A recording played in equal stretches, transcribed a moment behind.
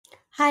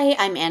Hi,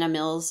 I'm Anna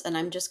Mills, and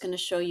I'm just going to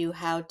show you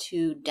how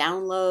to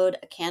download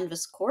a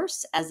Canvas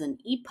course as an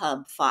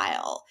EPUB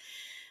file,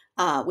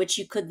 which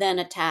you could then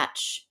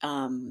attach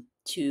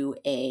to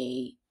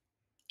an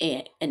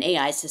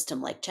AI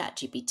system like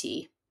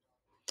ChatGPT.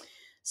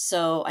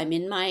 So I'm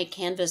in my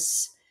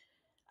Canvas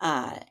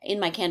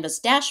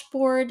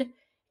dashboard,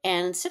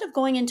 and instead of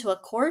going into a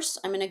course,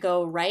 I'm going to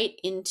go right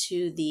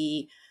into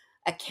the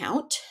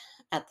account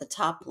at the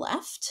top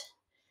left.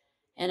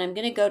 And I'm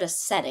going to go to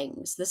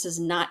settings. This is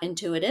not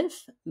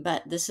intuitive,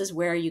 but this is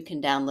where you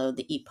can download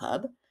the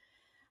EPUB.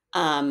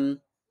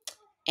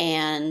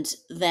 And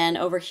then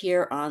over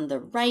here on the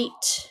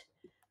right,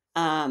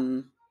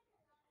 I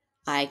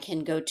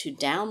can go to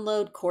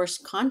download course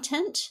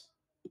content.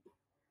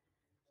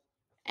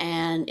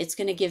 And it's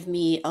going to give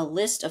me a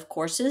list of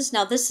courses.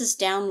 Now, this is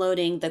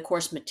downloading the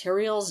course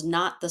materials,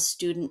 not the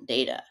student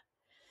data.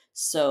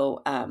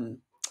 So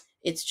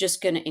it's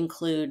just going to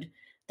include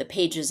the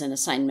pages and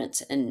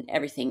assignments and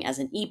everything as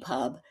an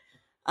EPUB.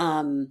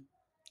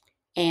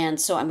 And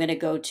so I'm going to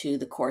go to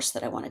the course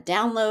that I want to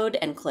download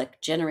and click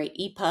Generate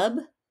EPUB.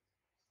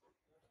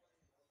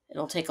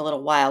 It'll take a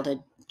little while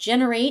to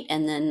generate,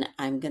 and then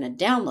I'm going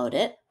to download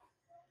it.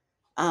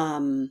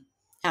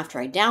 After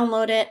I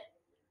download it,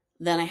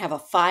 then I have a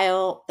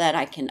file that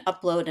I can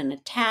upload and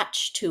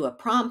attach to a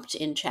prompt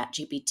in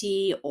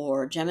ChatGPT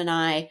or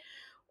Gemini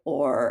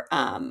or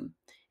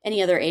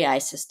any other AI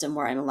system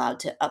where I'm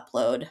allowed to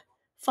upload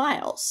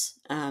files.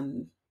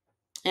 And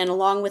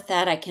along with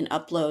that, I can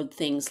upload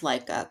things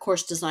like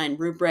course design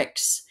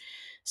rubrics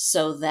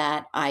so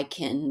that I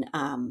can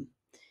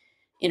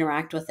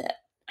interact with it.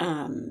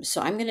 So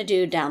I'm going to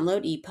do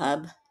download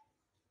EPUB,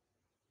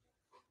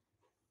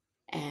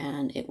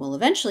 and it will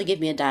eventually give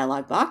me a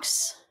dialog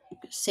box.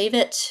 Save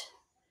it.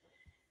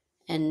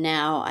 And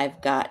now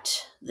I've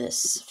got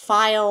this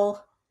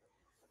file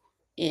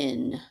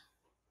in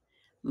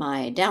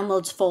my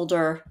downloads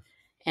folder,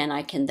 and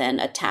I can then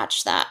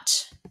attach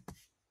that.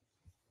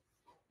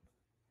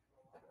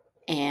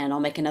 And I'll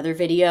make another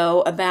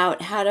video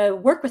about how to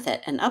work with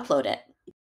it and upload it.